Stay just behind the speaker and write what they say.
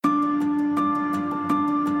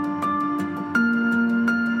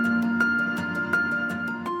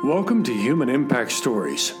Welcome to Human Impact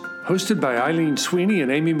Stories, hosted by Eileen Sweeney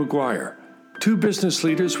and Amy McGuire, two business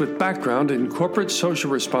leaders with background in corporate social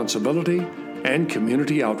responsibility and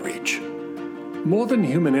community outreach. More than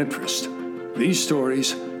human interest, these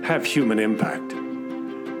stories have human impact.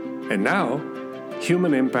 And now,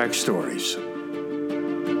 Human Impact Stories.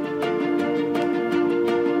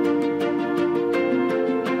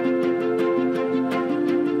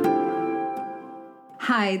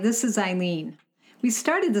 Hi, this is Eileen. We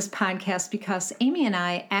started this podcast because Amy and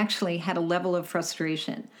I actually had a level of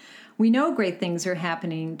frustration. We know great things are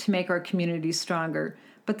happening to make our community stronger,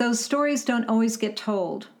 but those stories don't always get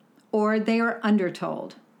told, or they are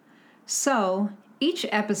undertold. So, each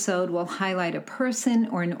episode will highlight a person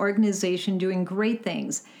or an organization doing great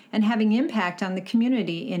things and having impact on the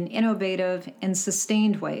community in innovative and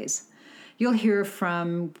sustained ways. You'll hear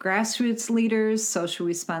from grassroots leaders, social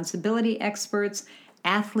responsibility experts,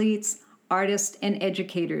 athletes, artists, and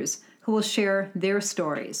educators who will share their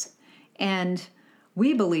stories. And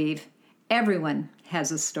we believe everyone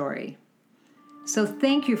has a story. So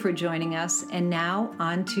thank you for joining us, and now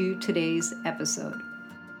on to today's episode.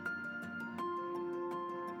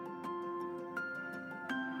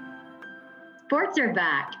 Sports are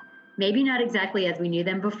back. Maybe not exactly as we knew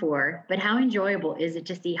them before, but how enjoyable is it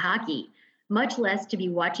to see hockey, much less to be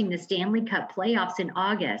watching the Stanley Cup playoffs in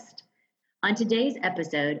August? On today's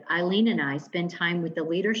episode, Eileen and I spend time with the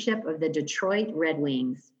leadership of the Detroit Red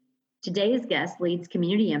Wings. Today's guest leads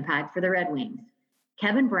community impact for the Red Wings.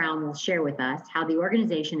 Kevin Brown will share with us how the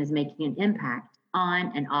organization is making an impact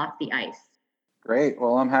on and off the ice. Great.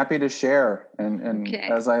 Well, I'm happy to share. And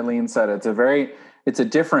As Eileen said, it's a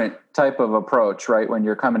different type of approach, right? When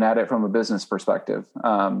you're coming at it from a business perspective.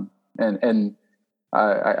 Eileen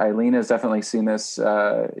has definitely seen this,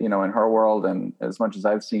 in her world, and as much as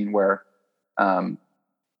I've seen, where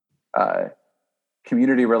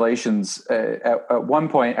community relations at one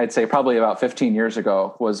point, I'd say probably about 15 years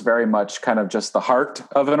ago, was very much kind of just the heart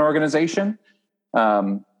of an organization.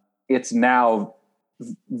 It's now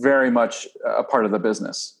very much a part of the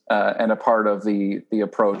business and a part of the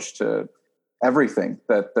approach to everything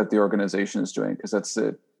that the organization is doing, because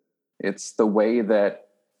it's the way that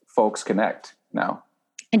folks connect now.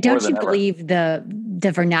 And don't you believe the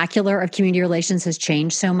vernacular of community relations has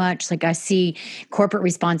changed so much? Like, I see corporate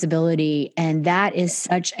responsibility, and that is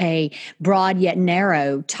such a broad yet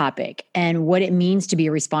narrow topic, and what it means to be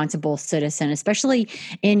a responsible citizen, especially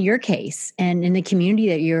in your case and in the community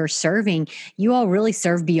that you're serving. You all really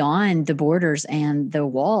serve beyond the borders and the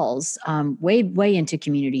walls, way into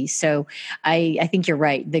communities. So I think you're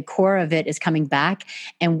right. The core of it is coming back,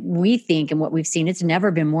 and we think, and what we've seen, it's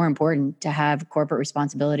never been more important to have corporate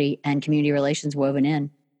responsibility and community relations woven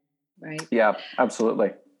in. Right. Yeah,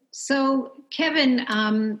 absolutely. So, Kevin,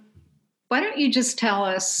 why don't you just tell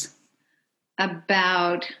us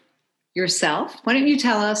about yourself? Why don't you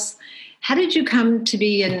tell us, how did you come to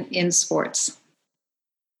be in sports?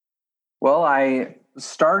 Well, I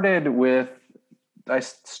started in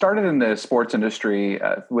the sports industry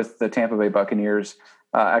with the Tampa Bay Buccaneers,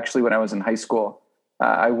 actually when I was in high school.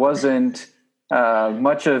 I wasn't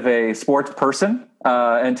much of a sports person.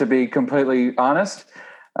 And to be completely honest,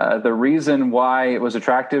 the reason why it was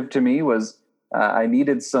attractive to me was I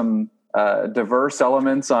needed some diverse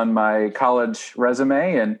elements on my college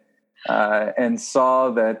resume, and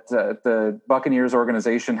saw that the Buccaneers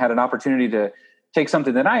organization had an opportunity to take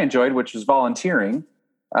something that I enjoyed, which was volunteering,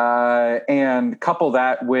 and couple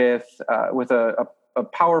that with a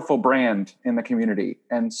powerful brand in the community.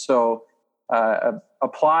 And so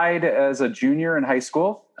applied as a junior in high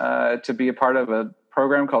school to be a part of a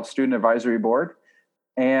program called Student Advisory Board.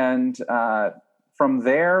 And from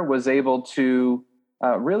there was able to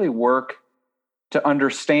really work to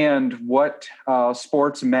understand what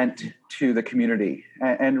sports meant to the community,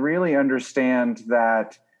 and really understand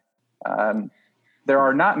that there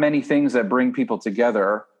are not many things that bring people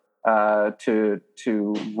together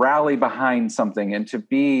to rally behind something and to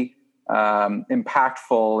be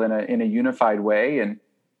impactful in a unified way. And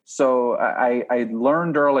so I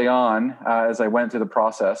learned early on as I went through the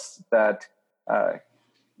process that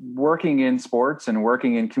working in sports and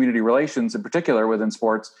working in community relations, in particular within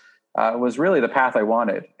sports, was really the path I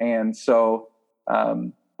wanted. And so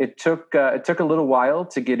it took a little while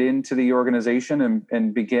to get into the organization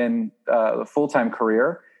and begin a full-time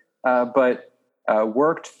career, but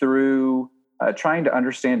worked through trying to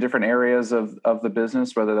understand different areas of the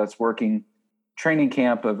business, whether that's working training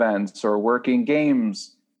camp events or working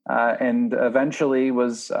games, and eventually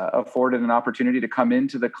was afforded an opportunity to come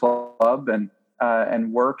into the club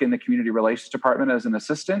and work in the community relations department as an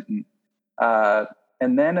assistant. And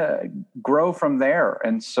and then grow from there.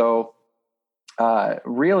 And so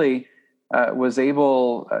really was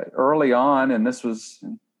able early on, and this was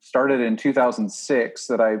started in 2006,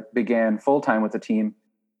 that I began full-time with the team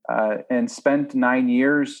and spent 9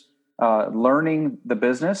 years learning the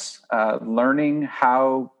business, learning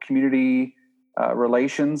how community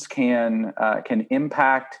relations can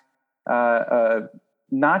impact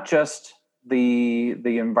not just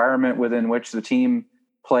the environment within which the team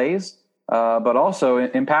plays, but also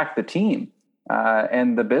impact the team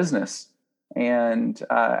and the business. And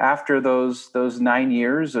after those 9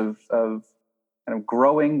 years of kind of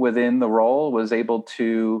growing within the role, was able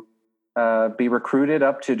to be recruited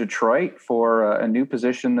up to Detroit for a new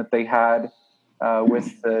position that they had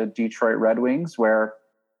with the Detroit Red Wings, where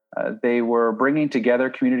they were bringing together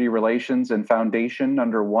community relations and foundation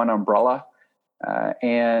under one umbrella.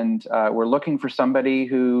 And we're looking for somebody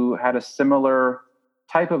who had a similar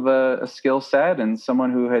type of a skill set, and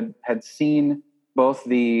someone who had seen both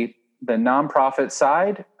the nonprofit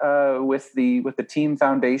side with the team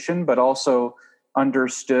foundation, but also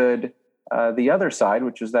understood the other side,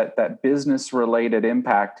 which is that business related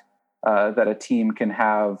impact that a team can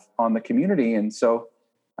have on the community. And so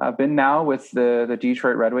I've been now with the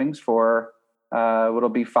Detroit Red Wings for what'll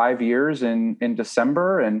be 5 years in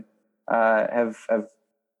December, and have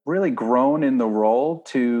really grown in the role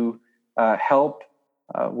to help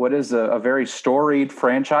what is a very storied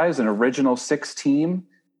franchise, an original 6 team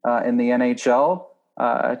in the NHL,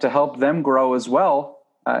 to help them grow as well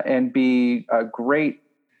and be great,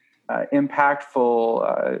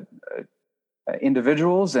 impactful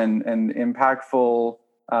individuals and impactful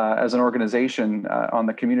as an organization on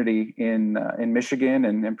the community in Michigan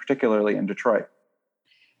and particularly in Detroit.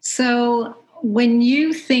 So when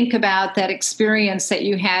you think about that experience that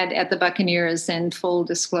you had at the Buccaneers, and full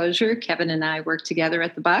disclosure, Kevin and I worked together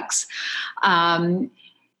at the Bucs,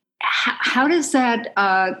 how does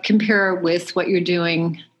that compare with what you're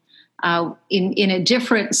doing in a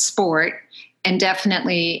different sport, and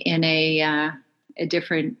definitely in a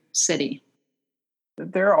different city?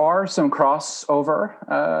 There are some crossover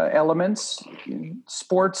elements.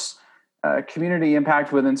 Sports community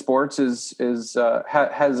impact within sports has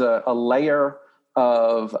a layer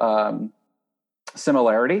of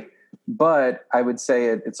similarity, but I would say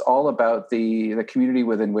it's all about the community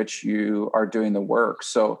within which you are doing the work.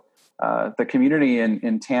 So the community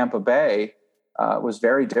in Tampa Bay was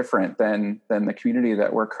very different than the community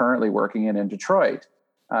that we're currently working in Detroit,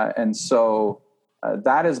 and so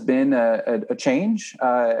that has been a change,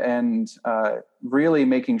 and really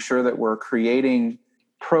making sure that we're creating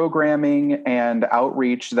programming and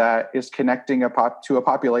outreach that is connecting to a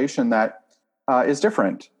population that is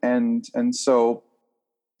different, and so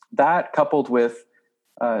that, coupled with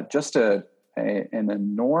just an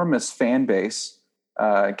enormous fan base,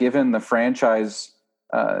 given the franchise,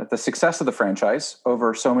 the success of the franchise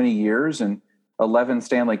over so many years, and 11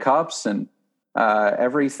 Stanley Cups, and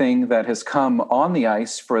everything that has come on the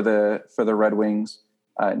ice for the Red Wings.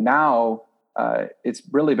 Now it's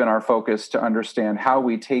really been our focus to understand how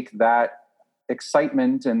we take that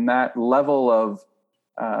excitement and that level of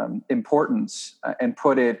importance and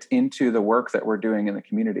put it into the work that we're doing in the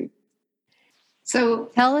community. So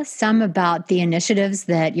tell us some about the initiatives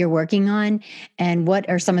that you're working on, and what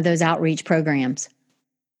are some of those outreach programs?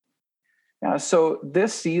 Yeah, so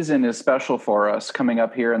this season is special for us. Coming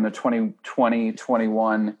up here in the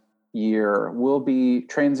 2020-21 year, we'll be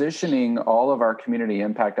transitioning all of our community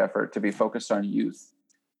impact effort to be focused on youth.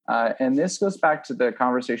 And this goes back to the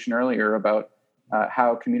conversation earlier about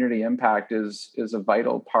how community impact is a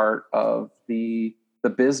vital part of the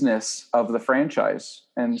business of the franchise.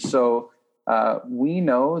 And so we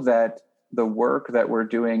know that the work that we're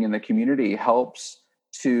doing in the community helps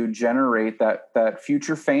to generate that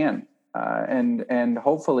future fan. And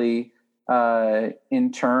hopefully,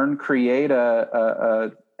 in turn, create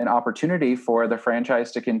an opportunity for the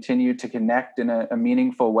franchise to continue to connect in a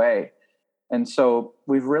meaningful way. And so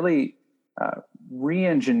we've really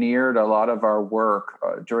re-engineered a lot of our work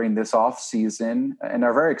during this off season, and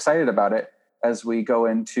are very excited about it as we go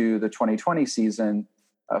into the 2020 season,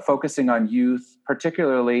 focusing on youth,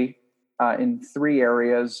 particularly in 3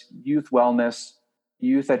 areas: youth wellness,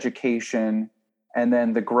 youth education, and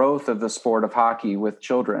then the growth of the sport of hockey with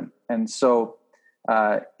children. And so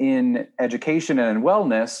in education and in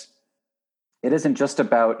wellness, it isn't just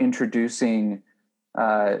about introducing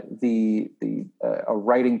a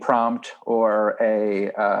writing prompt or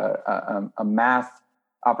a math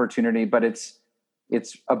opportunity, but it's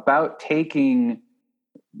about taking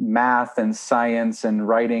math and science and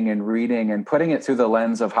writing and reading and putting it through the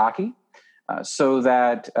lens of hockey, so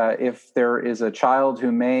that if there is a child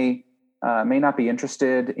who may not be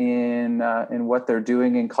interested in what they're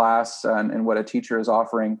doing in class and what a teacher is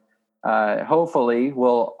offering, hopefully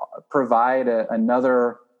we'll provide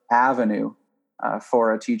another avenue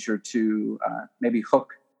for a teacher to maybe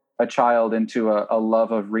hook a child into a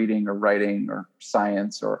love of reading or writing or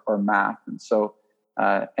science or math. And so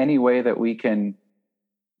any way that we can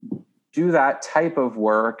do that type of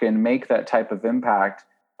work and make that type of impact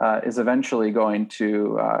is eventually going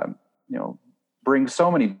to bring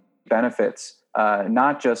so many benefits,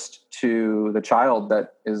 not just to the child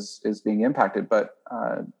that is being impacted, but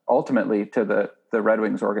ultimately to the Red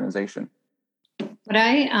Wings organization.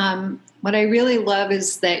 What I really love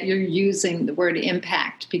is that you're using the word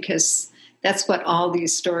impact, because that's what all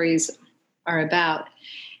these stories are about.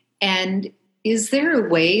 And is there a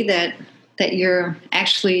way that you're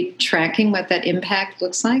actually tracking what that impact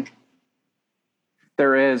looks like?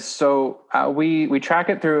 There is. So we track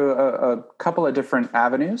it through a couple of different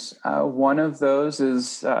avenues. One of those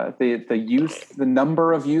is the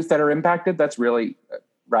number of youth that are impacted. That's really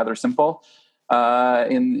rather simple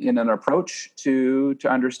in an approach to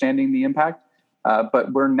understanding the impact.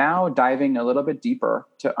 But we're now diving a little bit deeper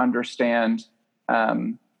to understand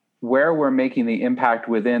where we're making the impact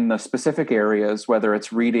within the specific areas, whether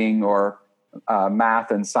it's reading or math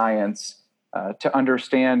and science. To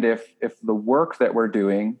understand if the work that we're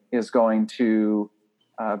doing is going to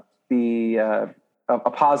be a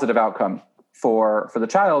positive outcome for the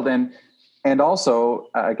child, and also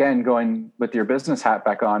again, going with your business hat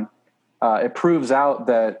back on, it proves out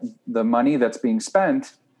that the money that's being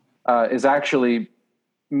spent is actually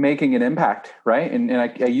making an impact, right? And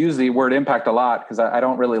I use the word impact a lot because I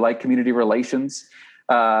don't really like community relations,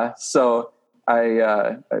 so.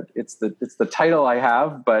 It's the title I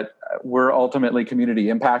have, but we're ultimately community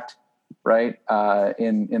impact, right?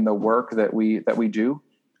 In the work that we do,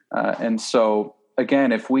 and so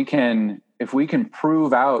again, if we can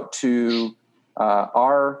prove out to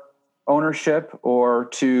our ownership or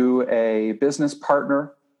to a business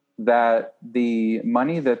partner that the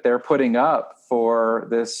money that they're putting up for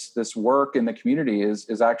this work in the community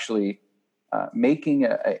is actually making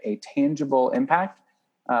a tangible impact.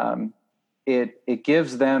 It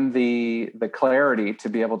gives them the clarity to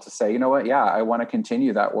be able to say, you know what, yeah, I want to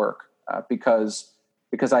continue that work because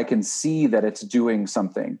I can see that it's doing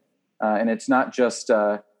something, and it's not just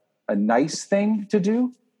a nice thing to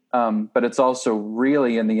do, but it's also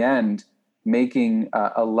really in the end making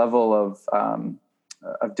a level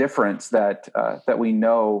of difference that we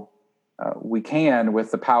know we can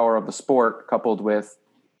with the power of the sport coupled with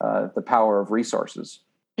the power of resources.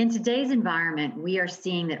 In today's environment, we are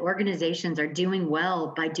seeing that organizations are doing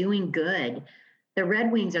well by doing good. The Red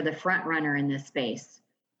Wings are the front runner in this space.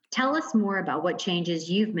 Tell us more about what changes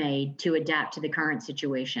you've made to adapt to the current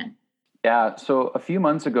situation. Yeah, so a few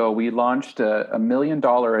months ago, we launched a $1 million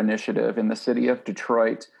initiative in the city of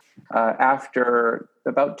Detroit after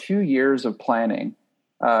about 2 years of planning,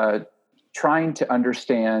 trying to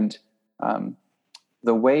understand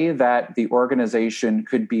the way that the organization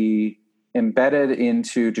could be embedded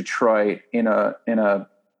into Detroit in a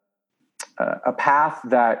path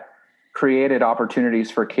that created opportunities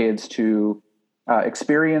for kids to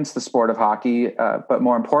experience the sport of hockey, but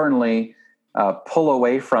more importantly, pull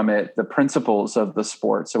away from it the principles of the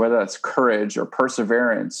sport. So whether that's courage or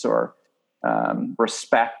perseverance or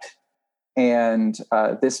respect. And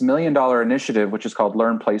this $1 million initiative, which is called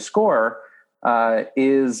Learn, Play, Score,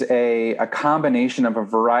 is a combination of a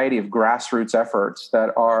variety of grassroots efforts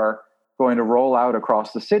that are going to roll out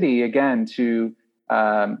across the city again to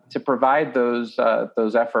provide those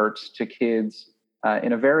efforts to kids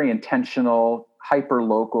in a very intentional, hyper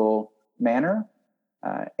local manner.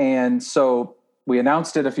 And so we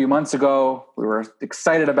announced it a few months ago. We were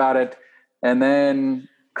excited about it, and then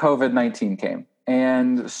COVID-19 came,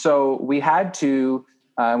 and so we had to.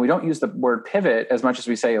 We don't use the word pivot as much as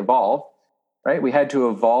we say evolve, right? We had to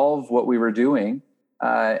evolve what we were doing.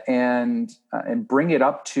 And bring it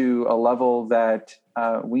up to a level that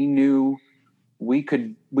we knew we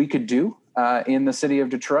could do in the city of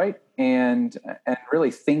Detroit, and really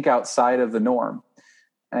think outside of the norm.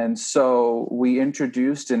 And so we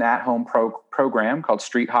introduced an at-home program called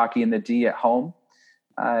Street Hockey in the D at Home,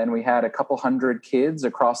 and we had a couple hundred kids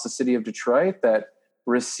across the city of Detroit that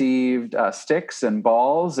received sticks and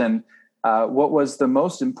balls. And what was the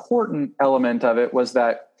most important element of it was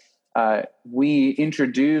that we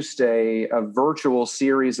introduced a virtual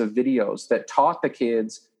series of videos that taught the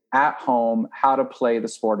kids at home how to play the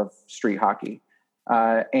sport of street hockey,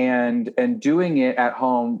 and doing it at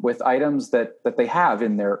home with items that they have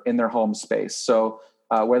in their home space. So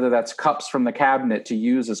whether that's cups from the cabinet to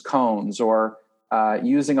use as cones, or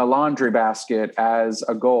using a laundry basket as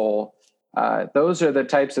a goal. Those are the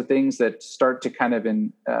types of things that start to kind of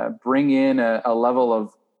bring in a level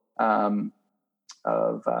of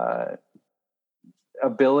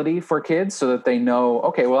ability for kids, so that they know,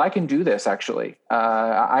 okay, well, I can do this actually.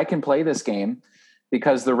 I can play this game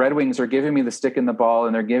because the Red Wings are giving me the stick and the ball,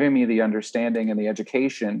 and they're giving me the understanding and the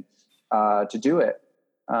education to do it.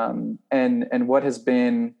 And what has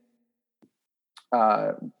been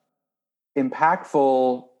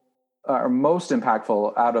impactful, or most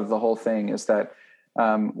impactful out of the whole thing, is that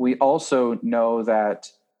we also know that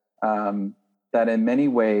that in many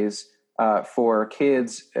ways, for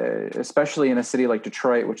kids, especially in a city like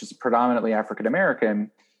Detroit, which is predominantly African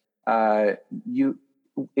American,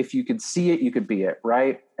 if you could see it, you could be it,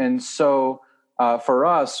 right? And so for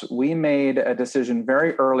us, we made a decision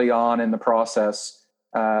very early on in the process,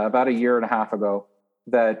 about a year and a half ago,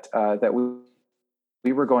 that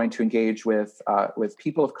we were going to engage with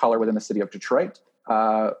people of color within the city of Detroit,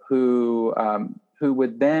 who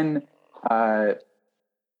would then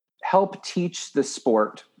help teach the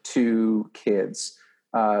sport to kids,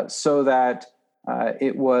 so that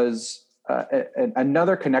it was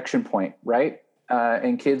another connection point, right?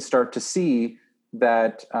 And kids start to see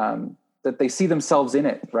that that they see themselves in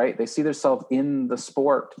it, right? They see themselves in the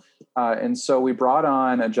sport. And so we brought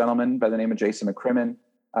on a gentleman by the name of Jason McCrimmon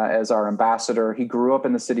as our ambassador. He grew up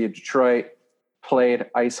in the city of Detroit, played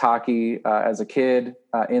ice hockey as a kid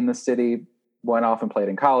in the city, went off and played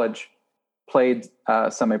in college, played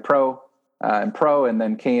semi-pro and pro, and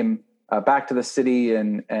then came back to the city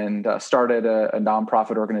and started a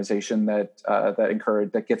nonprofit organization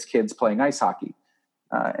that gets kids playing ice hockey.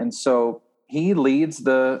 And so he leads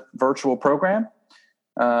the virtual program,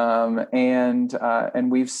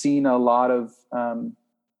 and we've seen a lot of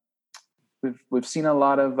we've seen a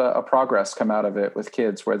lot of progress come out of it with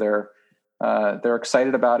kids, where they're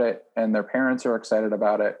excited about it and their parents are excited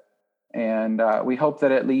about it, and we hope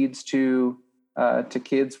that it leads to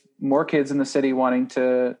more kids in the city wanting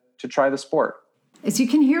to try the sport. As you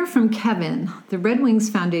can hear from Kevin, the Red Wings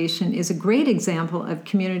Foundation is a great example of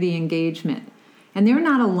community engagement, and they're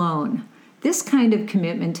not alone. This kind of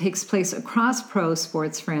commitment takes place across pro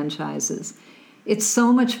sports franchises. It's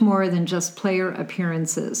so much more than just player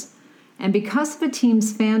appearances. And because of a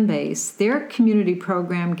team's fan base, their community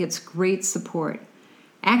program gets great support.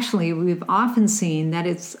 Actually, we've often seen that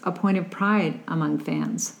it's a point of pride among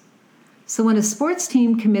fans. So when a sports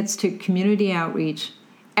team commits to community outreach,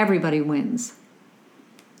 everybody wins.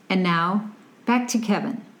 And now, back to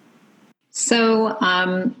Kevin. So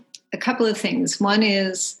a couple of things. One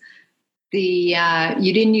is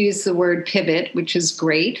you didn't use the word pivot, which is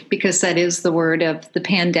great because that is the word of the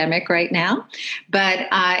pandemic right now. But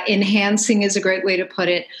enhancing is a great way to put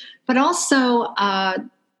it. But also, I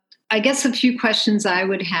guess a few questions I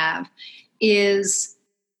would have is,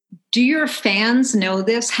 do your fans know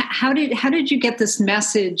this? How did you get this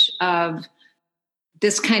message of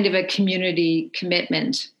this kind of a community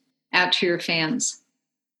commitment out to your fans?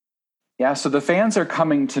 Yeah, so the fans are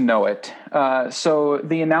coming to know it. So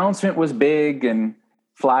the announcement was big and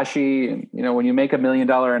flashy, and when you make $1 million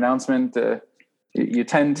announcement, you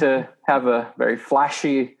tend to have a very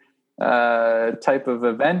flashy type of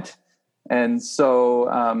event, and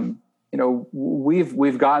so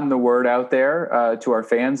we've gotten the word out there to our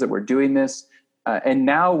fans that we're doing this, and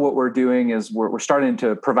now what we're doing is we're starting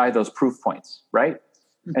to provide those proof points, right?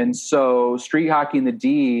 Mm-hmm. And so Street Hockey in the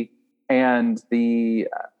D and the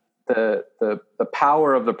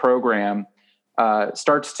power of the program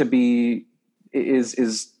starts to be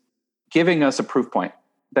is giving us a proof point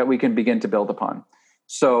that we can begin to build upon.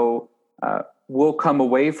 So we'll come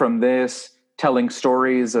away from this telling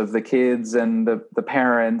stories of the kids and the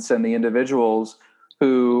parents and the individuals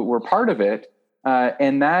who were part of it,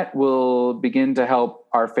 and that will begin to help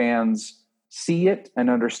our fans see it and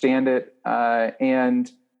understand it. And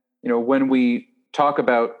when we talk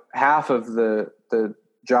about half of the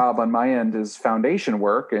job on my end is foundation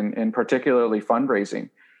work and particularly fundraising.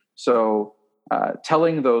 So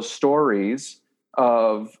telling those stories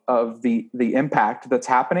of the impact that's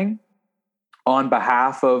happening on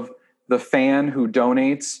behalf of the fan who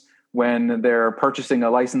donates when they're purchasing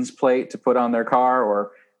a license plate to put on their car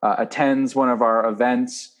or attends one of our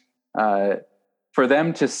events, for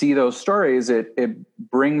them to see those stories, it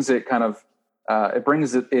brings it kind of it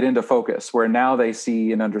brings it into focus, where now they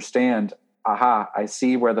see and understand, I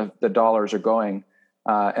see where the dollars are going.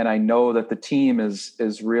 And I know that the team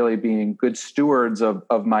is really being good stewards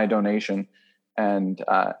of my donation and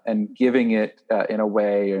giving it in a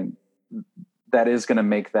way that is going to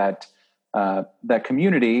make that that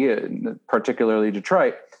community, particularly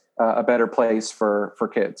Detroit, a better place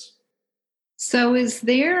for kids. So has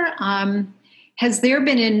there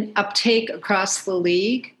been an uptake across the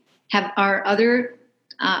league? Are other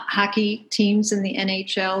hockey teams in the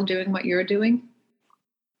NHL doing what you're doing?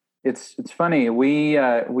 It's funny. We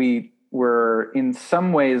were in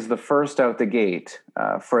some ways the first out the gate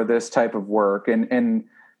for this type of work, and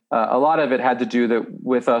a lot of it had to do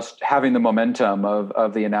with us having the momentum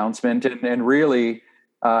of the announcement, and really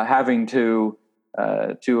having to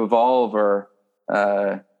evolve, or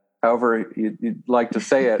however you'd like to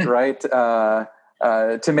say it, right?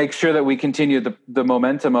 To make sure that we continue the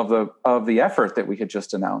momentum of the effort that we had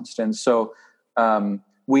just announced. And so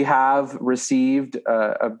we have received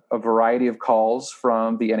a variety of calls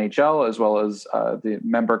from the NHL, as well as the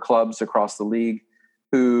member clubs across the league,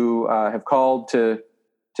 who have called to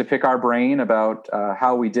pick our brain about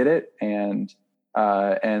how we did it, and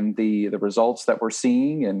the results that we're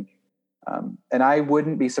seeing. And I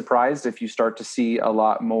wouldn't be surprised if you start to see a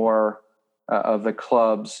lot more of the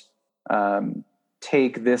clubs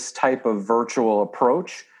take this type of virtual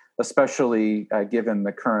approach, especially given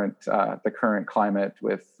the current climate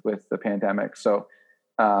with the pandemic. So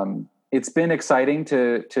it's been exciting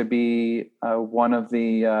to be one of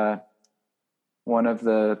the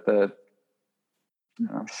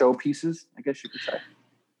showpieces, I guess you could say.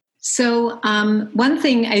 So one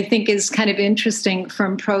thing I think is kind of interesting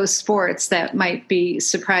from pro sports that might be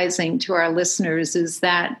surprising to our listeners is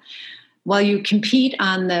that while you compete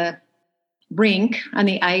on the rink, on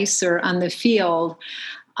the ice, or on the field,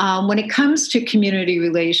 when it comes to community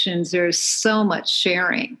relations, there's so much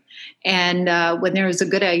sharing. And when there is a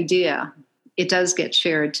good idea, it does get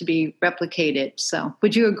shared to be replicated. So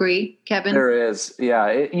would you agree, Kevin? There is.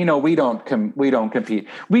 Yeah. We don't compete.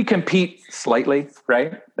 We compete slightly,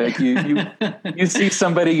 right? Like you see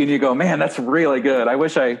somebody and you go, man, that's really good. I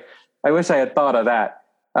wish I had thought of that.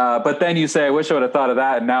 But then you say, I wish I would have thought of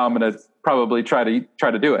that. And now I'm going to probably try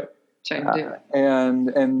to do it.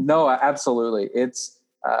 And no, absolutely. It's,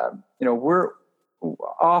 we're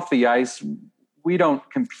off the ice. We don't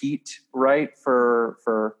compete, right, for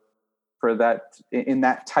that in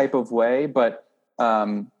that type of way, but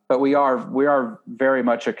we are very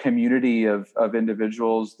much a community of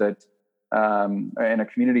individuals that, and a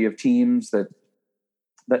community of teams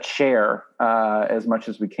that share as much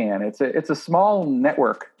as we can. It's a small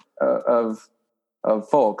network of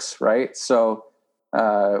folks, right? So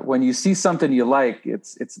when you see something you like,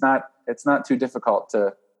 it's not too difficult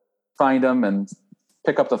to find them and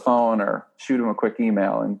pick up the phone or shoot them a quick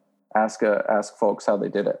email and ask folks how they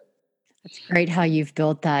did it. It's great how you've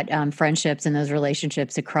built that friendships and those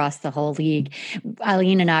relationships across the whole league.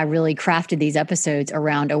 Eileen and I really crafted these episodes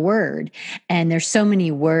around a word. And there's so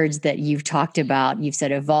many words that you've talked about. You've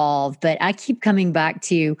said evolve, but I keep coming back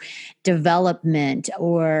to development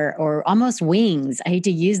or almost wings. I hate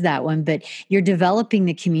to use that one, but you're developing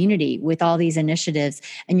the community with all these initiatives,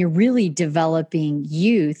 and you're really developing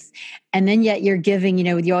youth. And then yet you're giving,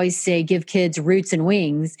 you always say, give kids roots and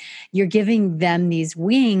wings. You're giving them these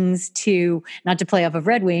wings to, not to play off of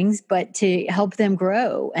Red Wings, but to help them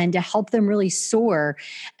grow and to help them really soar.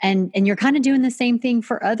 And you're kind of doing the same thing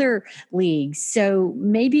for other leagues. So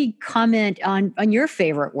maybe comment on your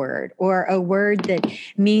favorite word, or a word that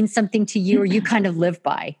means something to you or you kind of live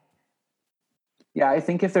by. Yeah, I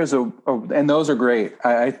think if there's and those are great.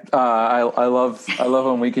 I love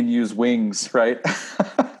when we can use wings, right?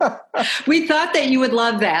 We thought that you would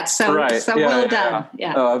love that. So, right. So yeah, well done.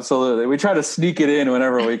 Yeah. Oh, absolutely. We try to sneak it in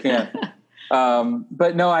whenever we can.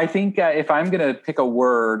 But no, I think if I'm going to pick a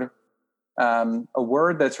word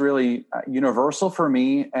that's really universal for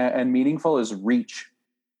me and meaningful is reach.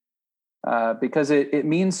 Because it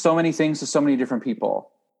means so many things to so many different people,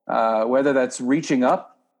 whether that's reaching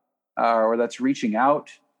up, or that's reaching out,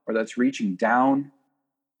 or that's reaching down.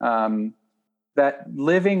 That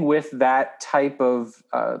living with that type of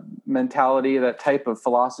mentality, that type of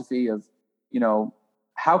philosophy of,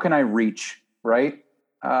 how can I reach, right?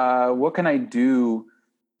 What can I do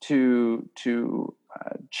to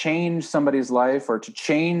change somebody's life, or to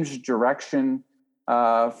change direction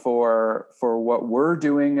for what we're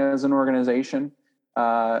doing as an organization?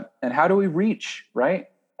 And how do we reach, right?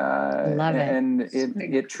 Love it. And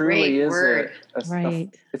it truly is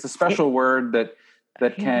it's a special word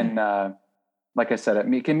that can, like I said,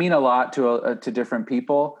 it can mean a lot to different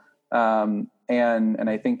people. And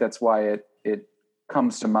I think that's why it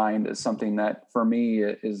comes to mind as something that for me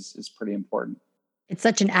is pretty important. It's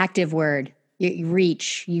such an active word. You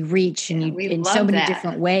reach, and you we in love so many that.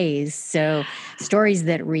 different ways. So stories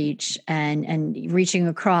that reach and reaching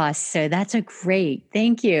across. So that's a great.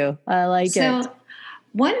 Thank you. I like it. So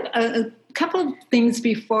a couple of things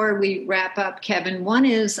before we wrap up, Kevin. One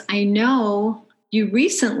is, I know you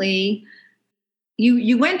recently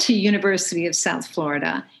you went to University of South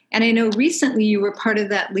Florida, and I know recently you were part of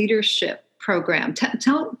that leadership program.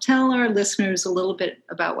 Tell our listeners a little bit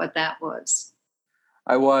about what that was.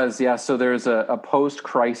 I was, yeah. So there's a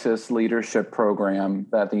post-crisis leadership program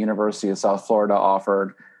that the University of South Florida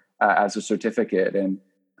offered as a certificate, and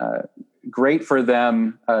great for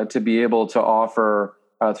them to be able to offer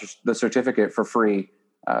the certificate for free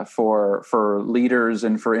for leaders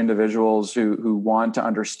and for individuals who want to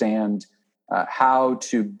understand how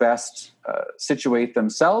to best situate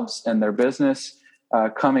themselves and their business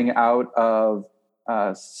coming out of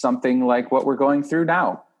something like what we're going through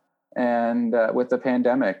now. And with the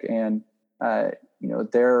pandemic, and a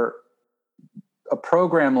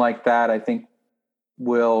program like that, I think,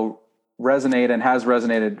 will resonate and has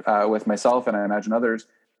resonated with myself, and I imagine others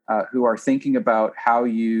who are thinking about how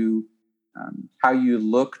you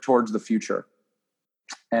look towards the future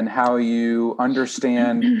and how you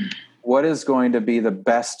understand what is going to be the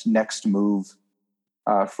best next move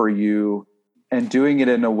for you, and doing it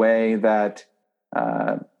in a way that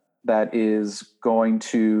is going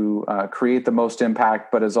to create the most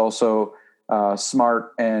impact, but is also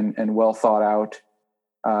smart and well thought out.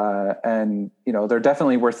 And there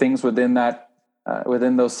definitely were things within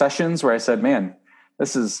those sessions where I said, "Man,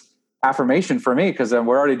 this is affirmation for me because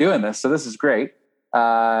we're already doing this, so this is great."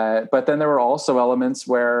 But then there were also elements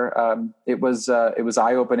where it was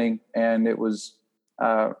eye-opening, and it was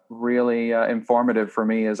really informative for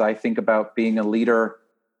me as I think about being a leader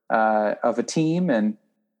of a team and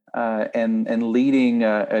leading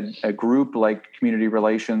a group like Community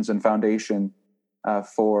Relations and Foundation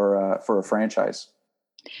for a franchise.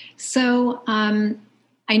 So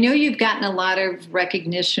I know you've gotten a lot of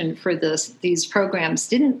recognition for these programs.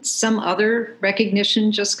 Didn't some other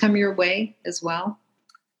recognition just come your way as well?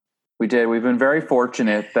 We did. We've been very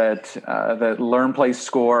fortunate that Learn, Play,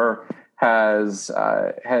 Score has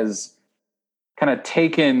kind of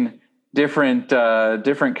taken different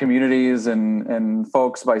communities and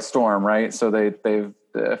folks by storm, right? So they've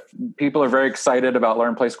people are very excited about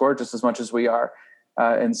Learn, Play, Score just as much as we are,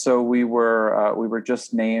 and so we were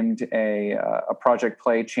just named a Project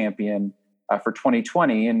Play champion for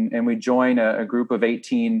 2020, and we join a group of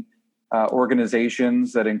 18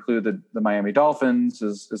 organizations that include the Miami Dolphins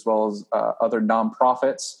as well as other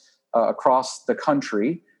nonprofits across the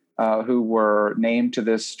country who were named to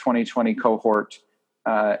this 2020 cohort.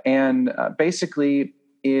 And basically,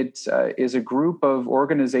 it is a group of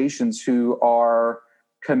organizations who are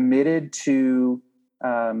committed to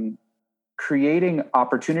creating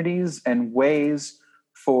opportunities and ways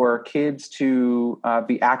for kids to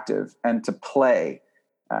be active and to play.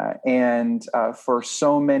 And for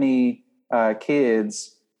so many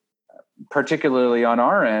kids, particularly on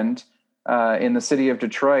our end, in the city of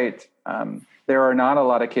Detroit, there are not a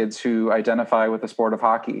lot of kids who identify with the sport of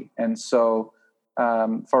hockey. And so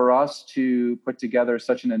for us to put together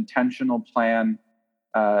such an intentional plan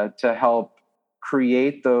to help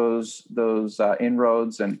create those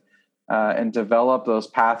inroads and develop those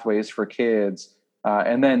pathways for kids,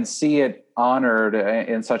 and then see it honored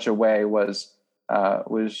in such a way was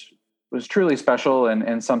truly special,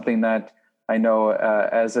 and something that I know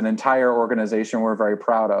as an entire organization we're very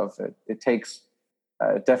proud of. It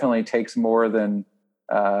definitely takes more than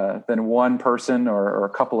one person or a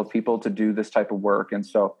couple of people to do this type of work, and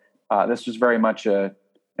so this was very much an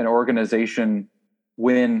organization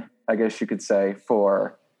win, I guess you could say,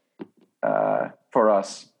 for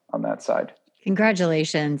us on that side.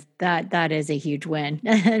 Congratulations! That is a huge win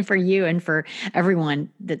for you and for everyone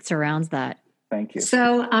that surrounds that. Thank you.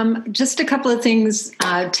 So just a couple of things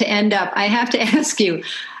to end up. I have to ask you,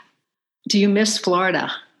 do you miss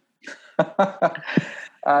Florida?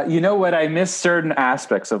 You know what? I miss certain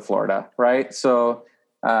aspects of Florida, right? So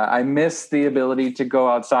I miss the ability to go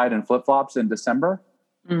outside in flip-flops in December.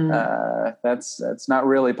 That's not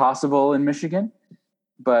really possible in Michigan.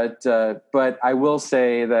 But I will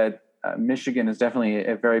say that Michigan is definitely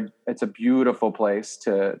it's a beautiful place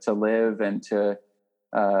to live and to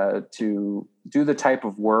do the type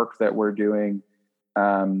of work that we're doing.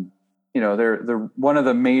 One of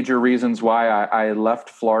the major reasons why I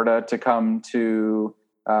left Florida to come to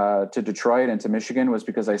Detroit and to Michigan was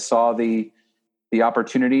because I saw the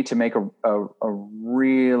opportunity to make a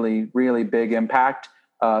really, really big impact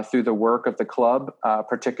through the work of the club,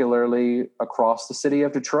 particularly across the city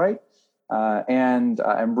of Detroit. And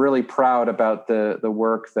I'm really proud about the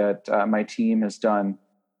work that my team has done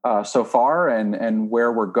so far and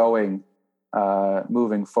where we're going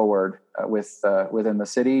moving forward within the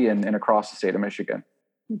city and across the state of Michigan.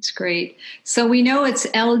 That's great. So we know it's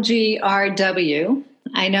LGRW.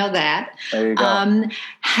 I know that. There you go.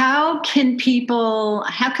 How can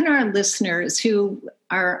our listeners who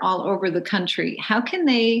are all over the country, how can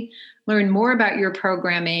they learn more about your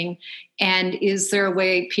programming? And is there a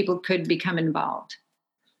way people could become involved?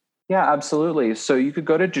 Yeah, absolutely. So you could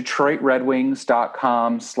go to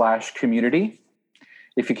DetroitRedWings.com/community.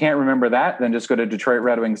 If you can't remember that, then just go to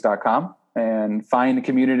DetroitRedWings.com and find a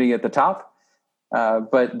community at the top.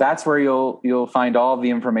 But that's where you'll find all of the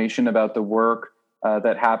information about the work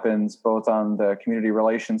that happens both on the community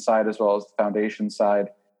relations side as well as the foundation side.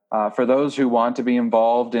 For those who want to be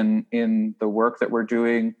involved in the work that we're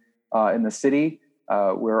doing in the city,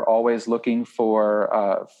 we're always looking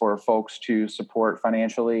for folks to support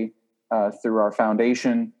financially through our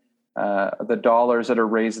foundation. The dollars that are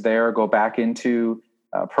raised there go back into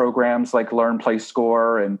programs like Learn, Play,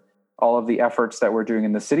 Score, and all of the efforts that we're doing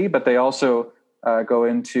in the city. But they also go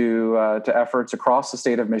into to efforts across the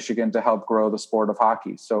state of Michigan to help grow the sport of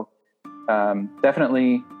hockey. So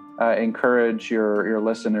definitely encourage your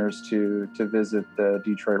listeners to visit the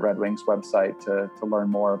Detroit Red Wings website to learn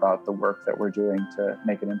more about the work that we're doing to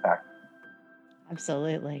make an impact.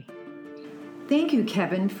 Absolutely. Thank you,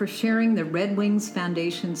 Kevin, for sharing the Red Wings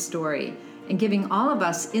Foundation story and giving all of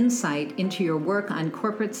us insight into your work on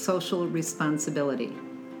corporate social responsibility.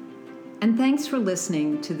 And thanks for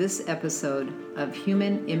listening to this episode of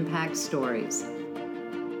Human Impact Stories.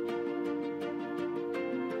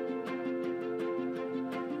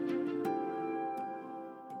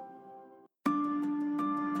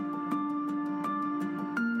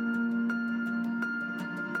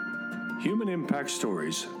 Human Impact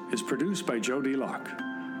Stories is produced by Jody Locke,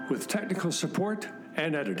 with technical support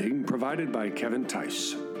and editing provided by Kevin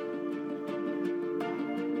Tice.